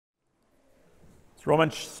It's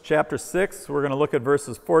Romans chapter 6. We're going to look at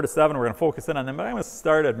verses 4 to 7. We're going to focus in on them, but I'm going to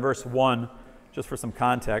start at verse 1 just for some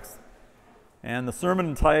context. And the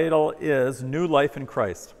sermon title is New Life in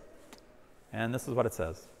Christ. And this is what it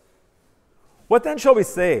says. What then shall we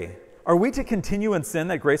say? Are we to continue in sin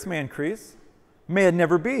that grace may increase? May it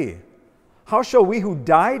never be. How shall we who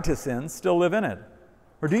died to sin still live in it?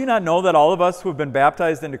 Or do you not know that all of us who have been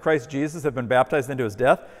baptized into Christ Jesus have been baptized into his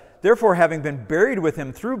death? Therefore, having been buried with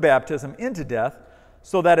him through baptism into death,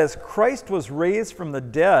 so that as Christ was raised from the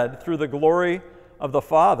dead through the glory of the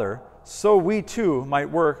Father, so we too might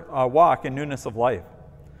walk in newness of life.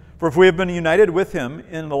 For if we have been united with him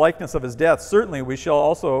in the likeness of his death, certainly we shall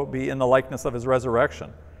also be in the likeness of his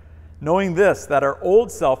resurrection. Knowing this, that our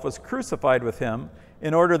old self was crucified with him,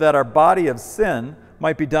 in order that our body of sin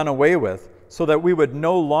might be done away with, so that we would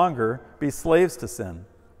no longer be slaves to sin.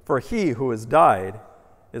 For he who has died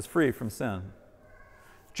is free from sin.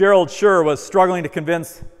 Gerald Schur was struggling to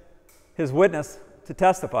convince his witness to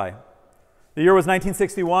testify. The year was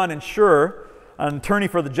 1961, and Schur, an attorney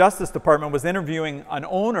for the Justice Department, was interviewing an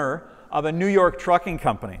owner of a New York trucking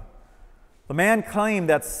company. The man claimed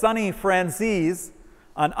that Sonny Franzese,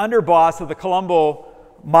 an underboss of the Colombo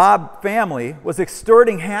mob family, was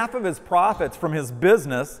extorting half of his profits from his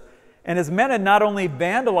business, and his men had not only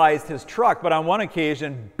vandalized his truck, but on one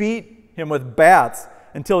occasion beat him with bats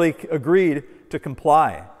until he agreed to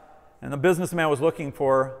comply. And the businessman was looking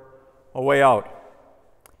for a way out.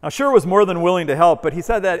 Now, Schur was more than willing to help, but he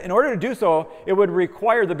said that in order to do so, it would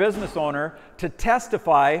require the business owner to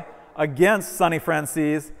testify against Sonny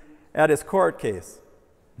Franzese at his court case.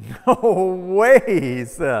 No way, he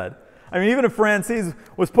said. I mean, even if Franzese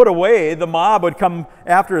was put away, the mob would come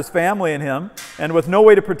after his family and him, and with no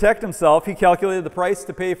way to protect himself, he calculated the price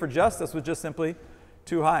to pay for justice was just simply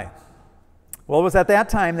too high. Well, it was at that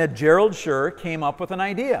time that Gerald Schur came up with an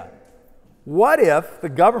idea. What if the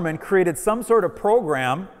government created some sort of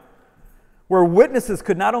program where witnesses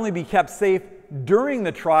could not only be kept safe during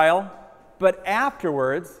the trial, but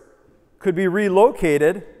afterwards could be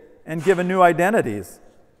relocated and given new identities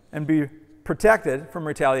and be protected from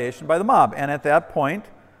retaliation by the mob? And at that point,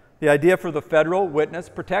 the idea for the Federal Witness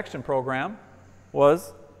Protection Program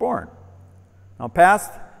was born. Now,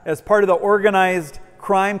 passed as part of the Organized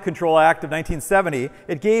Crime Control Act of 1970,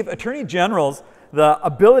 it gave attorney generals the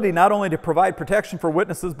ability not only to provide protection for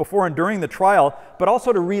witnesses before and during the trial, but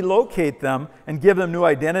also to relocate them and give them new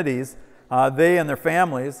identities, they and their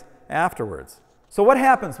families, afterwards. So what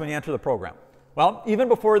happens when you enter the program? Well, even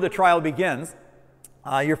before the trial begins,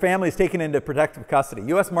 your family is taken into protective custody.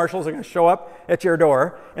 U.S. Marshals are going to show up at your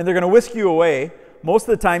door, and they're going to whisk you away. Most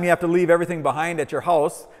of the time, you have to leave everything behind at your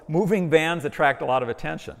house. Moving vans attract a lot of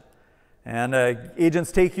attention. And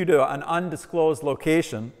agents take you to an undisclosed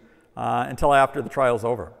location until after the trial's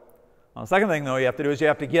over. Well, the second thing, though, you have to do is you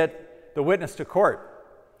have to get the witness to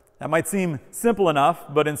court. That might seem simple enough,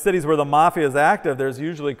 but in cities where the mafia is active, there's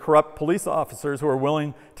usually corrupt police officers who are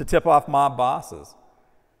willing to tip off mob bosses.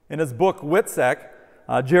 In his book, Witsec,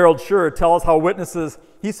 Gerald Schur tells how witnesses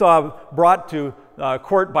he saw brought to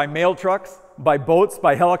court by mail trucks, by boats,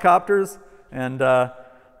 by helicopters. And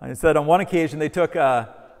he said on one occasion they took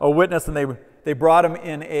a witness and they brought him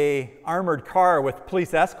in a armored car with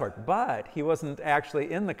police escort, but he wasn't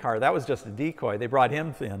actually in the car. That was just a decoy. They brought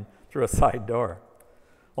him in through a side door.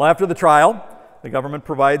 Well, after the trial, the government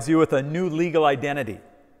provides you with a new legal identity.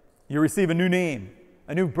 You receive a new name,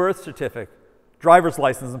 a new birth certificate, driver's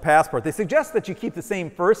license, and passport. They suggest that you keep the same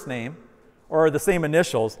first name or the same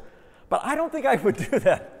initials, but I don't think I would do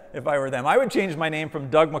that if I were them. I would change my name from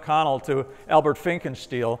Doug McConnell to Albert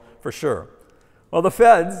Finkenstiel for sure. Well, the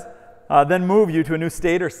feds then move you to a new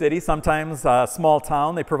state or city, sometimes a small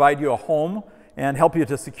town. They provide you a home and help you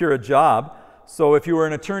to secure a job. So if you were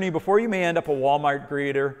an attorney before, you may end up a Walmart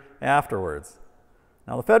greeter afterwards.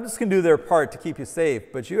 Now, the feds can do their part to keep you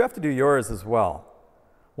safe, but you have to do yours as well.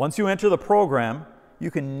 Once you enter the program,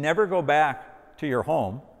 you can never go back to your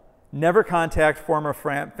home, never contact former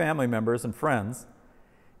family members and friends.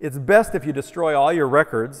 It's best if you destroy all your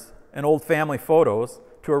records and old family photos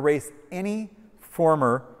to erase any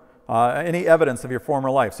evidence of your former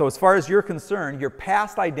life. So as far as you're concerned, your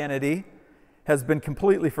past identity has been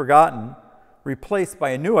completely forgotten, replaced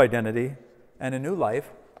by a new identity and a new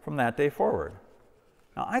life from that day forward.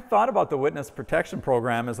 Now, I thought about the Witness Protection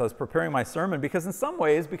Program as I was preparing my sermon because in some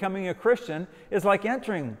ways, becoming a Christian is like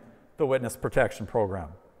entering the Witness Protection Program.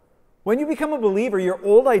 When you become a believer, your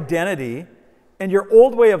old identity and your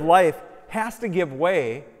old way of life has to give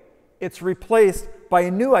way. It's replaced by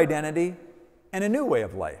a new identity and a new way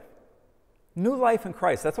of life. New life in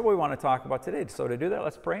Christ. That's what we want to talk about today. So to do that,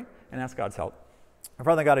 let's pray and ask God's help. Our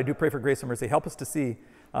Father God, I do pray for grace and mercy. Help us to see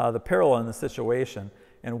the peril in the situation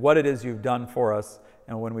and what it is you've done for us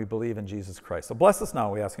and when we believe in Jesus Christ. So bless us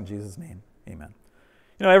now, we ask in Jesus' name. Amen.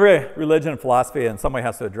 You know, every religion and philosophy in some way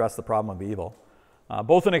has to address the problem of evil,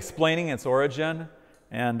 both in explaining its origin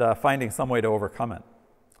and finding some way to overcome it.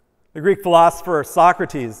 The Greek philosopher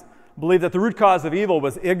Socrates believed that the root cause of evil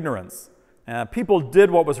was ignorance. People did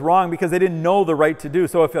what was wrong because they didn't know the right to do.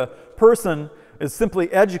 So if a person is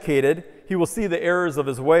simply educated, he will see the errors of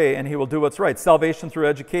his way and he will do what's right. Salvation through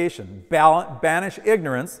education. Banish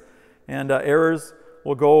ignorance and errors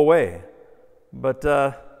will go away. But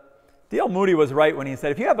D.L. Moody was right when he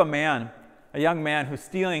said, if you have a young man who's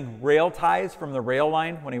stealing rail ties from the rail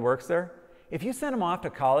line when he works there, if you send him off to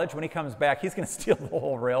college, when he comes back, he's going to steal the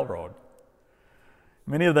whole railroad.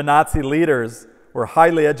 Many of the Nazi leaders were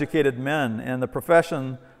highly educated men, and the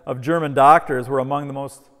profession of German doctors were among the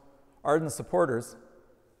most ardent supporters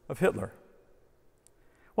of Hitler.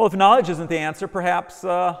 Well, if knowledge isn't the answer, perhaps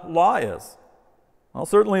law is. Well,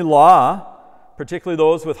 certainly law, particularly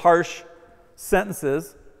those with harsh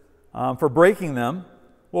sentences for breaking them,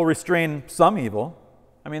 will restrain some evil.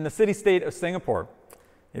 I mean, the city-state of Singapore,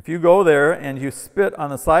 if you go there and you spit on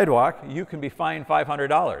the sidewalk, you can be fined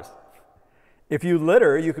 $500. If you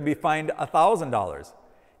litter, you can be fined $1,000.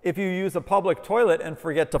 If you use a public toilet and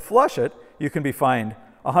forget to flush it, you can be fined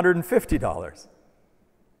 $150.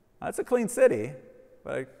 That's a clean city,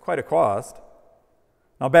 but at quite a cost.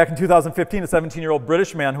 Now, back in 2015, a 17-year-old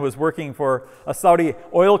British man who was working for a Saudi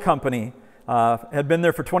oil company, had been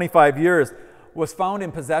there for 25 years, was found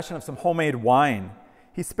in possession of some homemade wine.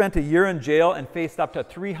 He spent a year in jail and faced up to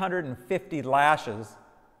 350 lashes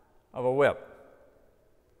of a whip.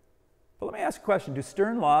 But let me ask you a question. Do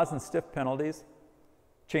stern laws and stiff penalties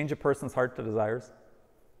change a person's heart to desires?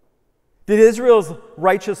 Did Israel's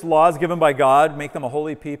righteous laws given by God make them a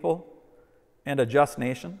holy people and a just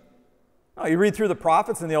nation? No, you read through the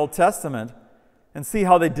prophets in the Old Testament and see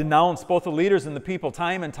how they denounce both the leaders and the people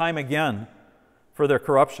time and time again for their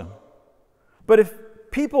corruption. But if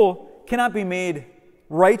people cannot be made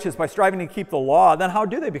righteous by striving to keep the law, then how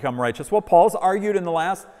do they become righteous? Well, Paul's argued in the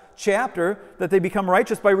last chapter that they become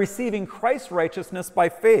righteous by receiving Christ's righteousness by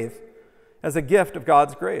faith as a gift of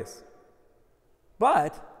God's grace.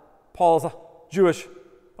 But Paul's Jewish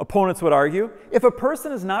opponents would argue, if a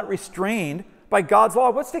person is not restrained by God's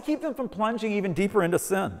law, what's to keep them from plunging even deeper into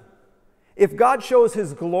sin? If God shows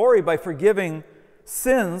his glory by forgiving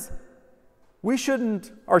sins,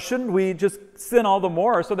 shouldn't we just sin all the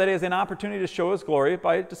more so that he has an opportunity to show his glory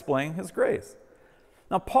by displaying his grace?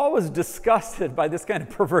 Now, Paul was disgusted by this kind of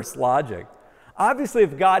perverse logic. Obviously,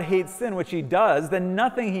 if God hates sin, which he does, then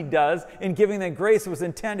nothing he does in giving that grace was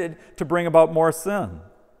intended to bring about more sin.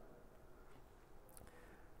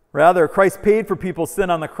 Rather, Christ paid for people's sin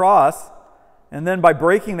on the cross, and then by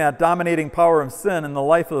breaking that dominating power of sin in the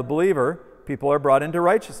life of the believer, people are brought into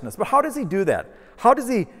righteousness. But how does he do that? How does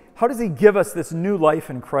he give us this new life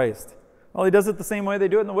in Christ? Well, he does it the same way they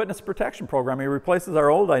do it in the witness protection program. He replaces our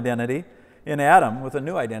old identity in Adam with a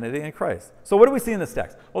new identity in Christ. So what do we see in this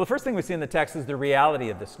text? Well, the first thing we see in the text is the reality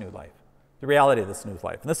of this new life. The reality of this new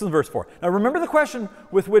life. And this is verse 4. Now remember the question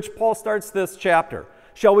with which Paul starts this chapter.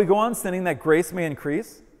 Shall we go on sinning that grace may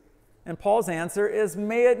increase? And Paul's answer is,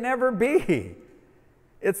 may it never be.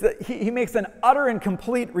 He makes an utter and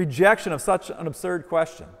complete rejection of such an absurd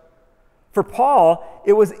question. For Paul,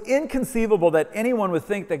 it was inconceivable that anyone would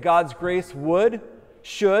think that God's grace would,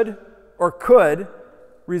 should, or could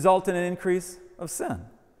result in an increase of sin.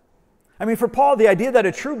 I mean, for Paul, the idea that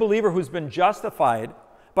a true believer who's been justified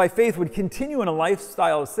by faith would continue in a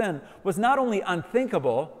lifestyle of sin was not only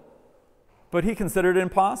unthinkable, but he considered it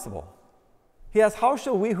impossible. He asked, how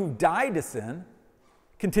shall we who died to sin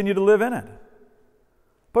continue to live in it?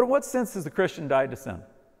 But in what sense has the Christian died to sin?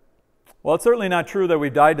 Well, it's certainly not true that we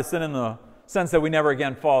died to sin in the sense that we never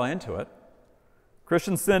again fall into it.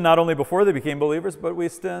 Christians sin not only before they became believers, but we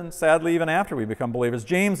sin, sadly, even after we become believers.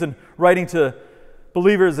 James, in writing to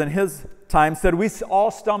believers in his time, said, we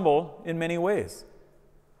all stumble in many ways.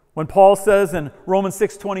 When Paul says in Romans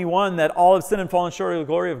 6:21 that all have sinned and fallen short of the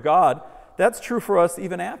glory of God, that's true for us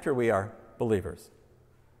even after we are believers.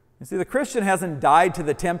 You see, the Christian hasn't died to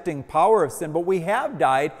the tempting power of sin, but we have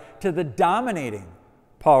died to the dominating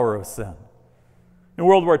power of sin. In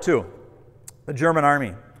World War II, the German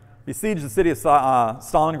army besieged the city of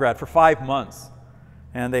Stalingrad for 5 months,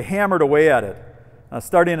 and they hammered away at it,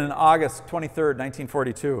 starting on August 23rd,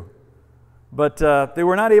 1942. But they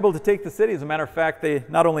were not able to take the city. As a matter of fact, they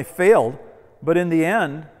not only failed, but in the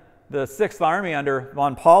end, the 6th Army under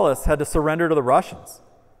von Paulus had to surrender to the Russians.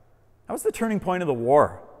 That was the turning point of the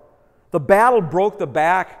war. The battle broke the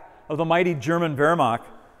back of the mighty German Wehrmacht,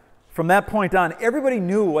 from that point on, everybody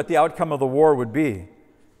knew what the outcome of the war would be.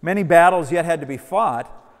 Many battles yet had to be fought,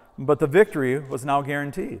 but the victory was now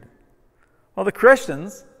guaranteed. Well, the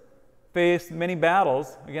Christians faced many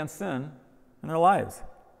battles against sin in their lives.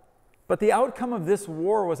 But the outcome of this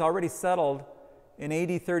war was already settled in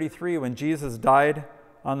AD 33 when Jesus died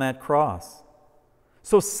on that cross.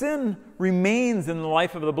 So sin remains in the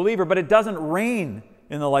life of the believer, but it doesn't reign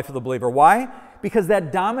in the life of the believer. Why? Because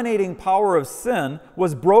that dominating power of sin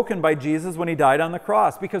was broken by Jesus when he died on the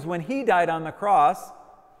cross. Because when he died on the cross,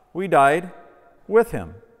 we died with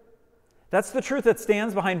him. That's the truth that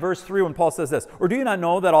stands behind verse 3 when Paul says this. Or do you not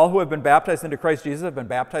know that all who have been baptized into Christ Jesus have been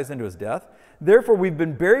baptized into his death? Therefore we've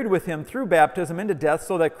been buried with him through baptism into death,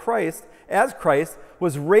 so that Christ, as Christ,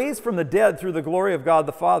 was raised from the dead through the glory of God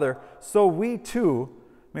the Father, so we too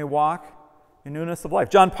may walk in newness of life.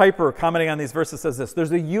 John Piper, commenting on these verses, says this.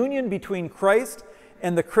 There's a union between Christ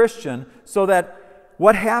and the Christian, so that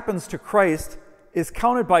what happens to Christ is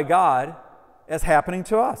counted by God as happening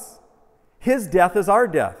to us. His death is our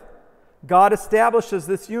death. God establishes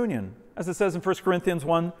this union, as it says in 1 Corinthians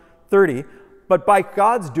 1:30, but by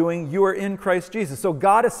God's doing, you are in Christ Jesus. So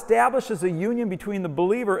God establishes a union between the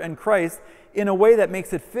believer and Christ in a way that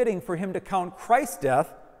makes it fitting for him to count Christ's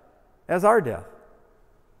death as our death.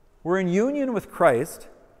 We're in union with Christ,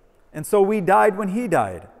 and so we died when he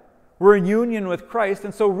died. We're in union with Christ,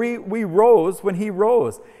 and so we rose when he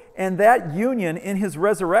rose. And that union in his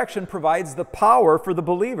resurrection provides the power for the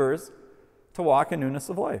believers to walk in newness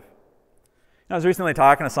of life. I was recently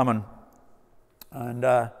talking to someone,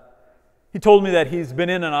 and he told me that he's been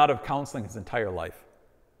in and out of counseling his entire life.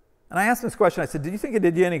 And I asked him this question. I said, do you think it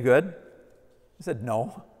did you any good? He said,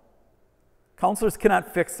 no. Counselors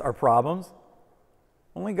cannot fix our problems.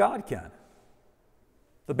 Only God can.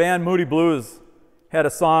 The band Moody Blues had a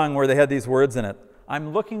song where they had these words in it.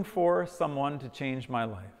 I'm looking for someone to change my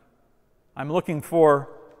life. I'm looking for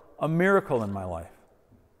a miracle in my life.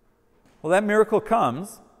 Well, that miracle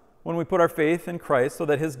comes when we put our faith in Christ so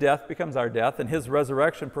that his death becomes our death and his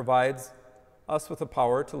resurrection provides us with the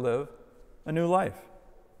power to live a new life.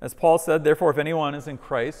 As Paul said, therefore, if anyone is in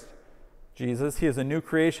Christ Jesus, he is a new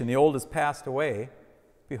creation. The old has passed away.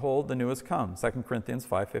 Behold, the new has come. 2 Corinthians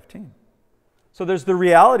 5:15. So there's the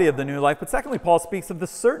reality of the new life, but secondly, Paul speaks of the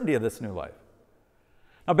certainty of this new life.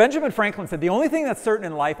 Now, Benjamin Franklin said the only thing that's certain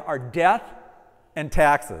in life are death and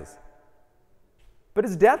taxes. But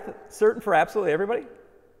is death certain for absolutely everybody?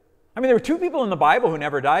 I mean, there were two people in the Bible who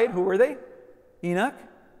never died. Who were they? Enoch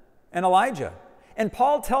and Elijah. And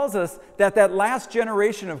Paul tells us that that last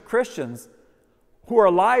generation of Christians who are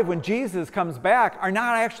alive when Jesus comes back are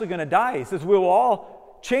not actually going to die. He says we will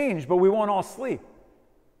all change, but we won't all sleep,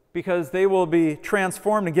 because they will be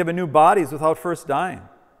transformed and given new bodies without first dying.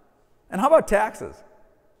 And how about taxes?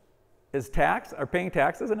 Are paying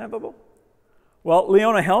taxes inevitable? Well,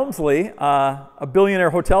 Leona Helmsley, a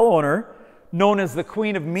billionaire hotel owner known as the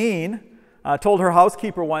Queen of Mean, told her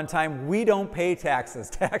housekeeper one time, we don't pay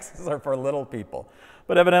taxes. Taxes are for little people.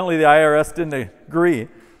 But evidently the IRS didn't agree.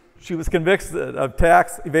 She was convicted of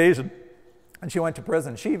tax evasion, and she went to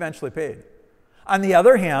prison. She eventually paid. On the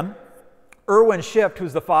other hand, Erwin Schiff,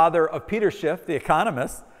 who's the father of Peter Schiff, the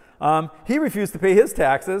economist, he refused to pay his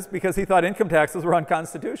taxes because he thought income taxes were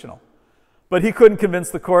unconstitutional. But he couldn't convince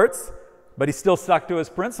the courts, but he still stuck to his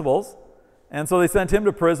principles. And so they sent him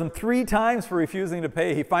to prison 3 times for refusing to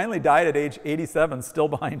pay. He finally died at age 87, still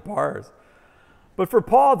behind bars. But for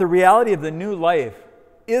Paul, the reality of the new life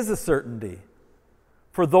is a certainty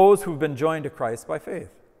for those who've been joined to Christ by faith.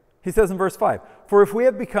 He says in verse 5, for if we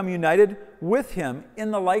have become united with him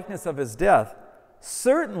in the likeness of his death,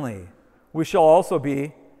 certainly we shall also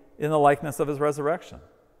be in the likeness of his resurrection.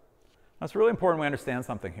 That's really important we understand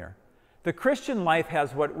something here. The Christian life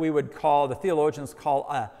has what we would call, the theologians call,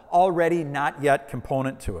 a already not yet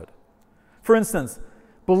component to it. For instance,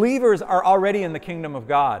 believers are already in the kingdom of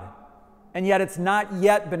God, and yet it's not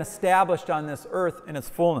yet been established on this earth in its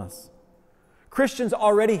fullness. Christians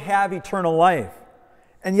already have eternal life,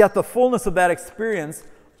 and yet the fullness of that experience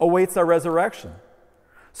awaits our resurrection.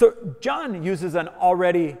 So John uses an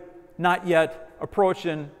already not yet approach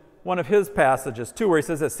in one of his passages too, where he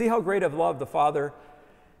says this, see how great of love the Father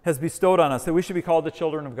has bestowed on us, that we should be called the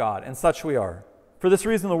children of God, and such we are. For this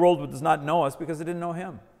reason the world does not know us, because it didn't know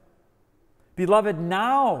him. Beloved,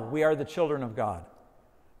 now we are the children of God,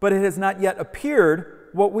 but it has not yet appeared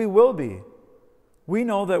what we will be. We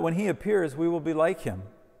know that when he appears, we will be like him,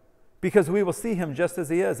 because we will see him just as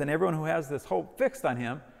he is, and everyone who has this hope fixed on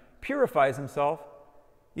him purifies himself,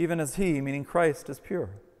 even as he, meaning Christ, is pure.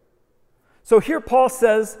 So here Paul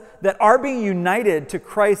says that our being united to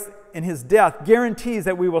Christ in his death guarantees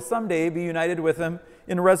that we will someday be united with him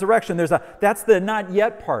in resurrection. That's the not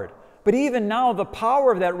yet part. But even now, the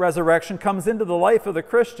power of that resurrection comes into the life of the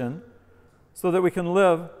Christian so that we can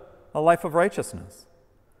live a life of righteousness.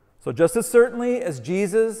 So just as certainly as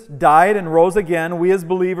Jesus died and rose again, we as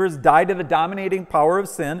believers died to the dominating power of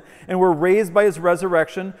sin and were raised by his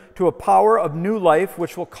resurrection to a power of new life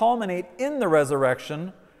which will culminate in the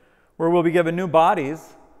resurrection, where we'll be given new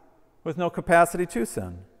bodies with no capacity to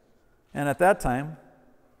sin. And at that time,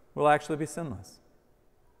 we'll actually be sinless.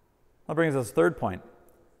 That brings us to the third point,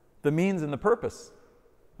 the means and the purpose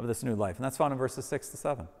of this new life. And that's found in verses 6 to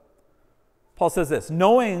 7. Paul says this,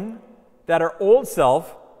 knowing that our old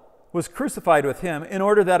self was crucified with him in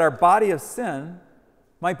order that our body of sin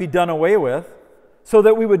might be done away with, so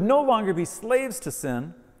that we would no longer be slaves to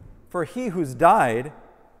sin, for he who's died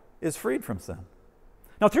is freed from sin.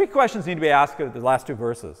 Now, three questions need to be asked of the last two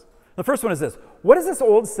verses. The first one is this: what is this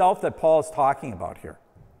old self that Paul is talking about here?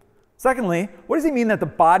 Secondly, what does he mean that the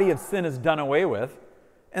body of sin is done away with?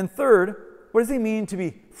 And third, what does he mean to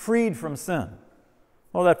be freed from sin?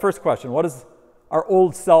 Well, that first question, what is our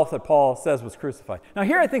old self that Paul says was crucified? Now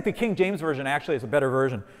here I think the King James Version actually is a better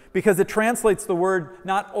version, because it translates the word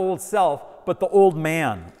not old self, but the old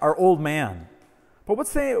man, our old man. But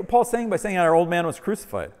what's Paul saying by saying that our old man was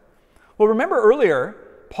crucified? Well, remember earlier,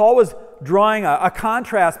 Paul was drawing a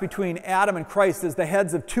contrast between Adam and Christ as the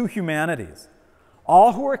heads of two humanities.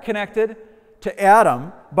 All who are connected to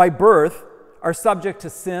Adam by birth are subject to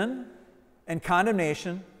sin and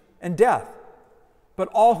condemnation and death. But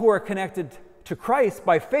all who are connected to Christ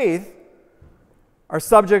by faith are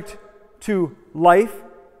subject to life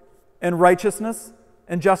and righteousness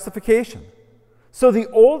and justification. So the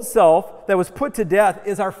old self that was put to death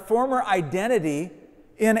is our former identity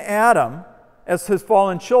in Adam as his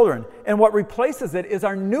fallen children. And what replaces it is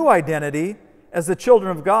our new identity as the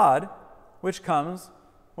children of God, which comes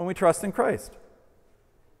when we trust in Christ.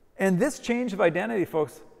 And this change of identity,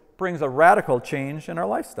 folks, brings a radical change in our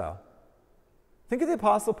lifestyle. Think of the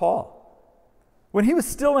Apostle Paul. When he was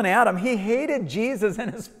still in Adam, he hated Jesus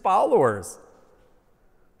and his followers.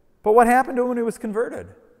 But what happened to him when he was converted?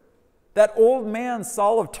 That old man,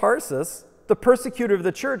 Saul of Tarsus, the persecutor of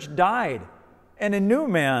the church, died. And a new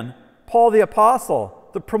man, Paul the Apostle,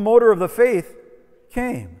 the promoter of the faith,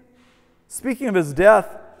 came. Speaking of his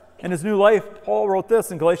death and his new life, Paul wrote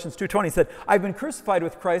this in Galatians 2:20. He said, I've been crucified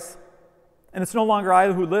with Christ, and it's no longer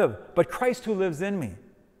I who live, but Christ who lives in me.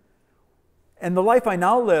 And the life I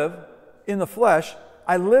now live in the flesh,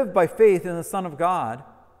 I live by faith in the Son of God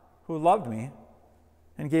who loved me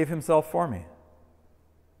and gave himself for me.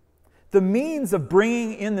 The means of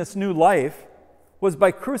bringing in this new life was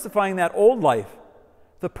by crucifying that old life.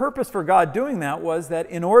 The purpose for God doing that was that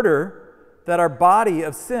in order that our body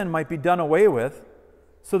of sin might be done away with,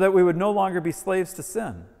 so that we would no longer be slaves to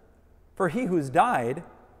sin. For he who's died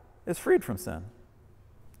is freed from sin.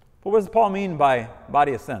 But what does Paul mean by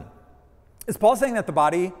body of sin? Is Paul saying that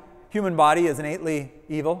the human body is innately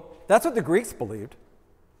evil? That's what the Greeks believed.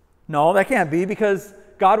 No, that can't be, because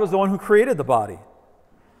God was the one who created the body.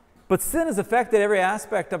 But sin has affected every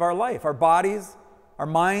aspect of our life, our bodies, our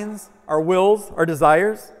minds, our wills, our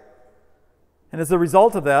desires. And as a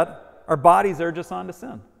result of that, our bodies urge us on to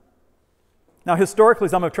sin. Now, historically,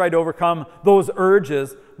 some have tried to overcome those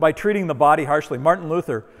urges by treating the body harshly. Martin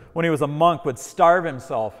Luther, when he was a monk, would starve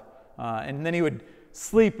himself, and then he would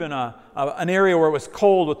sleep in an area where it was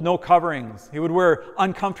cold with no coverings. He would wear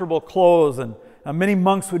uncomfortable clothes, and many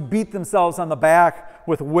monks would beat themselves on the back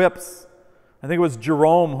with whips. I think it was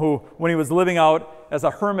Jerome who, when he was living out as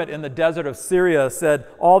a hermit in the desert of Syria, said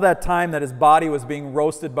all that time that his body was being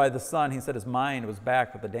roasted by the sun, he said his mind was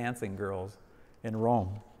back with the dancing girls in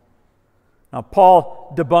Rome. Now,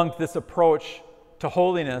 Paul debunked this approach to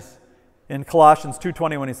holiness in Colossians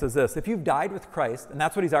 2:20 when he says this: if you've died with Christ, and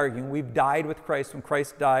that's what he's arguing, we've died with Christ when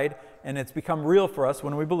Christ died, and it's become real for us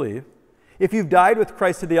when we believe. If you've died with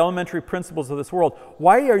Christ to the elementary principles of this world,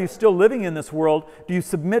 why are you still living in this world? Do you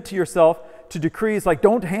submit to yourself to decrees like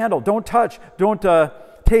don't handle, don't touch, don't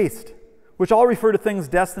taste, which all refer to things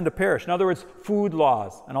destined to perish? In other words, food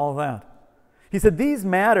laws and all of that. He said, these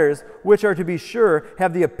matters, which are to be sure,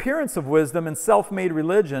 have the appearance of wisdom and self-made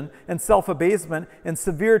religion and self-abasement and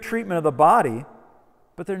severe treatment of the body,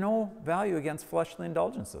 but they're no value against fleshly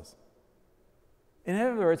indulgences. In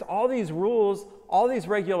other words, all these rules, all these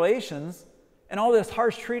regulations, and all this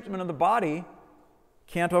harsh treatment of the body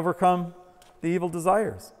can't overcome the evil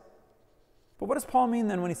desires. But what does Paul mean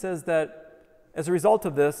then when he says that as a result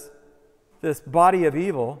of this body of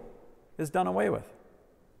evil is done away with?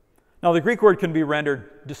 Now, the Greek word can be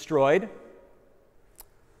rendered destroyed,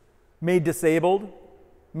 made disabled,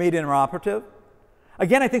 made inoperative.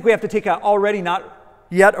 Again, I think we have to take an already not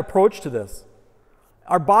yet approach to this.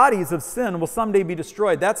 Our bodies of sin will someday be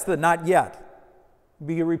destroyed. That's the not yet.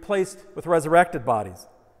 Be replaced with resurrected bodies.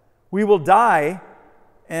 We will die,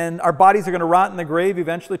 and our bodies are going to rot in the grave,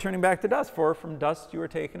 eventually turning back to dust. For from dust you are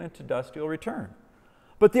taken, and to dust you will return.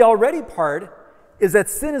 But the already part is that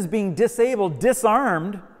sin is being disabled,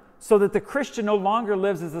 disarmed, so that the Christian no longer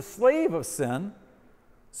lives as a slave of sin.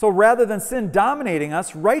 So rather than sin dominating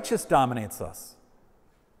us, righteousness dominates us.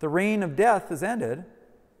 The reign of death is ended,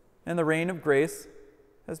 and the reign of grace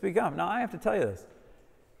has begun. Now, I have to tell you this.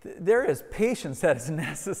 There is patience that is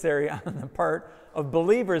necessary on the part of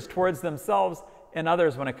believers towards themselves and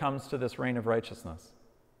others when it comes to this reign of righteousness.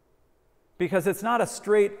 Because it's not a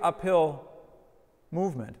straight uphill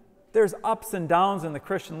movement. There's ups and downs in the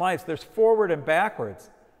Christian life. There's forward and backwards.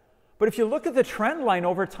 But if you look at the trend line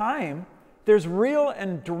over time, there's real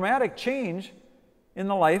and dramatic change in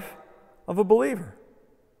the life of a believer.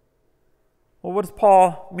 Well, what does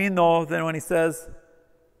Paul mean, though, then when he says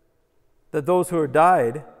that those who have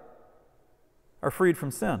died are freed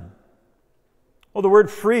from sin? Well, the word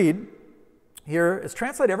freed here is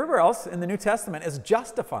translated everywhere else in the New Testament as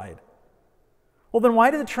justified. Well, then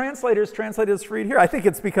why did the translators translate it as freed here? I think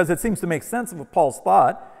it's because it seems to make sense of Paul's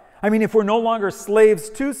thought. I mean, if we're no longer slaves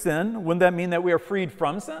to sin, wouldn't that mean that we are freed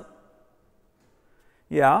from sin?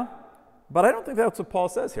 Yeah, but I don't think that's what Paul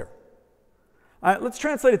says here. Let's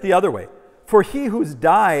translate it the other way. For he who's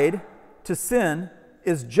died to sin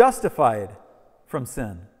is justified from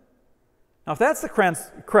sin. Now, if that's the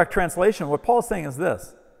correct translation, what Paul's saying is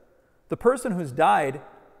this. The person who's died,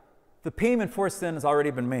 the payment for sin has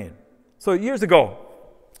already been made. So years ago,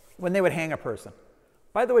 when they would hang a person,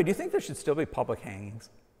 by the way, do you think there should still be public hangings?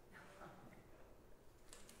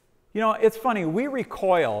 You know, it's funny, we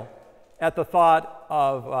recoil at the thought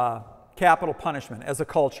of capital punishment as a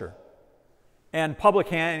culture. And public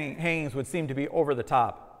hangings would seem to be over the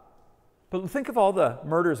top. But think of all the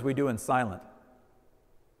murders we do in silent.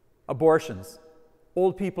 Abortions,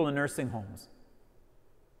 old people in nursing homes.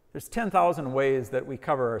 There's 10,000 ways that we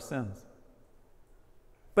cover our sins.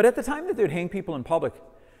 But at the time that they'd hang people in public,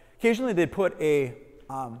 occasionally they'd put a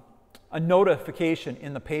notification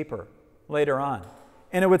in the paper later on.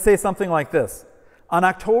 And it would say something like this. On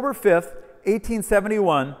October 5th,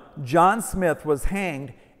 1871, John Smith was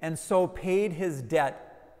hanged and so paid his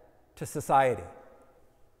debt to society.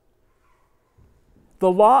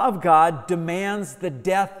 The law of God demands the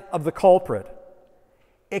death of the culprit.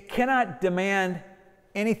 It cannot demand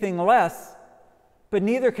anything less, but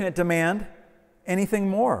neither can it demand anything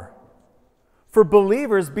more. For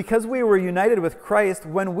believers, because we were united with Christ,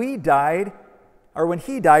 when we died, or when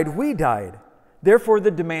he died, we died. Therefore, the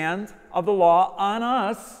demand of the law on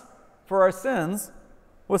us for our sins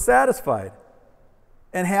was satisfied.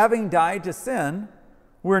 And having died to sin,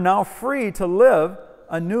 we're now free to live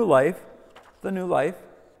a new life, the new life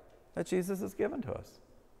that Jesus has given to us.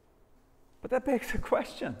 But that begs a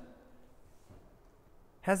question.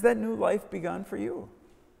 Has that new life begun for you?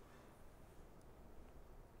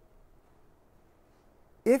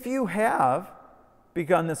 If you have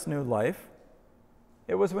begun this new life,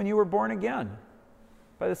 it was when you were born again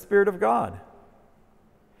by the Spirit of God.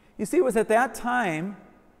 You see, it was at that time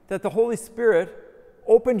that the Holy Spirit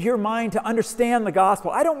opened your mind to understand the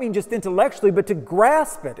gospel. I don't mean just intellectually, but to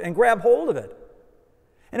grasp it and grab hold of it.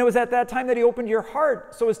 And it was at that time that he opened your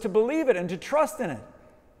heart so as to believe it and to trust in it.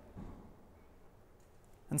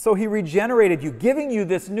 And so he regenerated you, giving you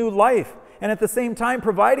this new life, and at the same time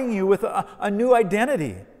providing you with a new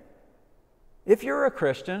identity. If you're a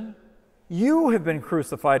Christian, you have been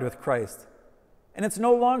crucified with Christ. And it's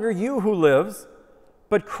no longer you who lives,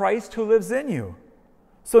 but Christ who lives in you.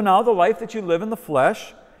 So now the life that you live in the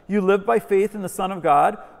flesh, you live by faith in the Son of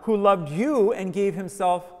God, who loved you and gave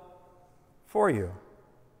himself for you.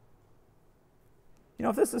 You know,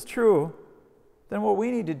 if this is true, then what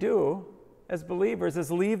we need to do as believers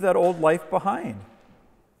is leave that old life behind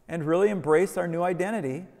and really embrace our new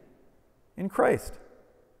identity in Christ.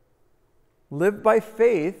 Live by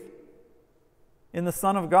faith in the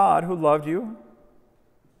Son of God who loved you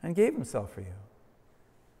and gave himself for you.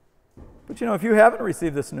 But you know, if you haven't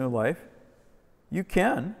received this new life, you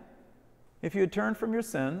can, if you had turned from your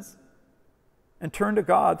sins and turned to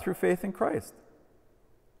God through faith in Christ.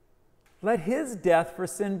 Let his death for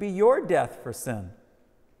sin be your death for sin.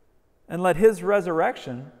 And let his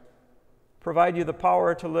resurrection provide you the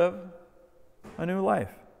power to live a new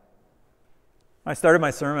life. I started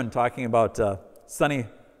my sermon talking about Sonny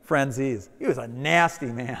Franzese. He was a nasty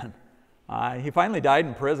man. He finally died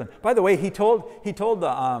in prison. By the way, he told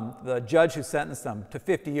the judge who sentenced him to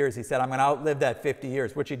 50 years, he said, I'm going to outlive that 50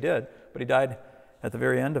 years, which he did, but he died at the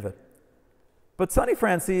very end of it. But Sonny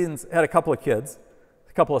Francine's had a couple of kids,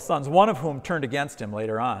 a couple of sons, one of whom turned against him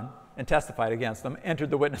later on and testified against him, entered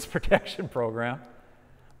the witness protection program.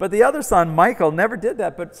 But the other son, Michael, never did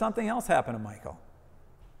that, but something else happened to Michael.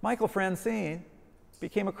 Michael Francine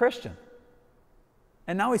became a Christian.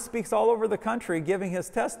 And now he speaks all over the country giving his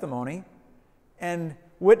testimony and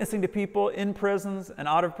witnessing to people in prisons and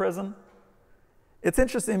out of prison. It's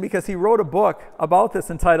interesting because he wrote a book about this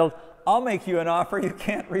entitled, I'll Make You an Offer You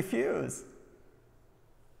Can't Refuse.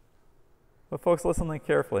 But folks, listen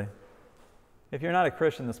carefully. If you're not a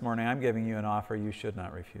Christian this morning, I'm giving you an offer you should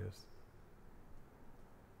not refuse.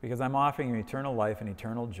 Because I'm offering you eternal life and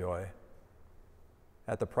eternal joy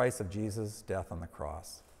at the price of Jesus' death on the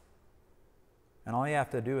cross. And all you have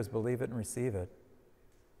to do is believe it and receive it,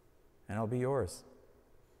 and it'll be yours.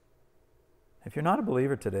 If you're not a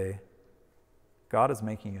believer today, God is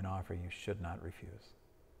making you an offer you should not refuse.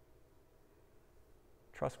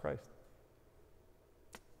 Trust Christ.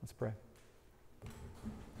 Let's pray.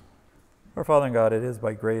 Our Father in God, it is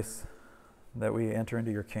by grace that we enter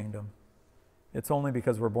into your kingdom. It's only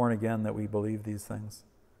because we're born again that we believe these things.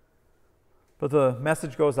 But the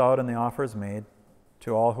message goes out and the offer is made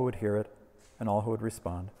to all who would hear it and all who would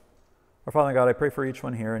respond. Our Father in God, I pray for each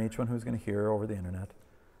one here and each one who's going to hear over the internet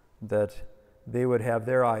that they would have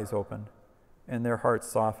their eyes opened and their hearts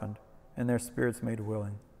softened and their spirits made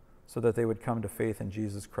willing so that they would come to faith in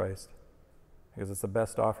Jesus Christ, because it's the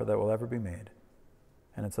best offer that will ever be made,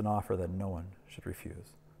 and it's an offer that no one should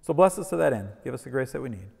refuse. So bless us to that end. Give us the grace that we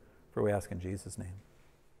need, for we ask in Jesus' name.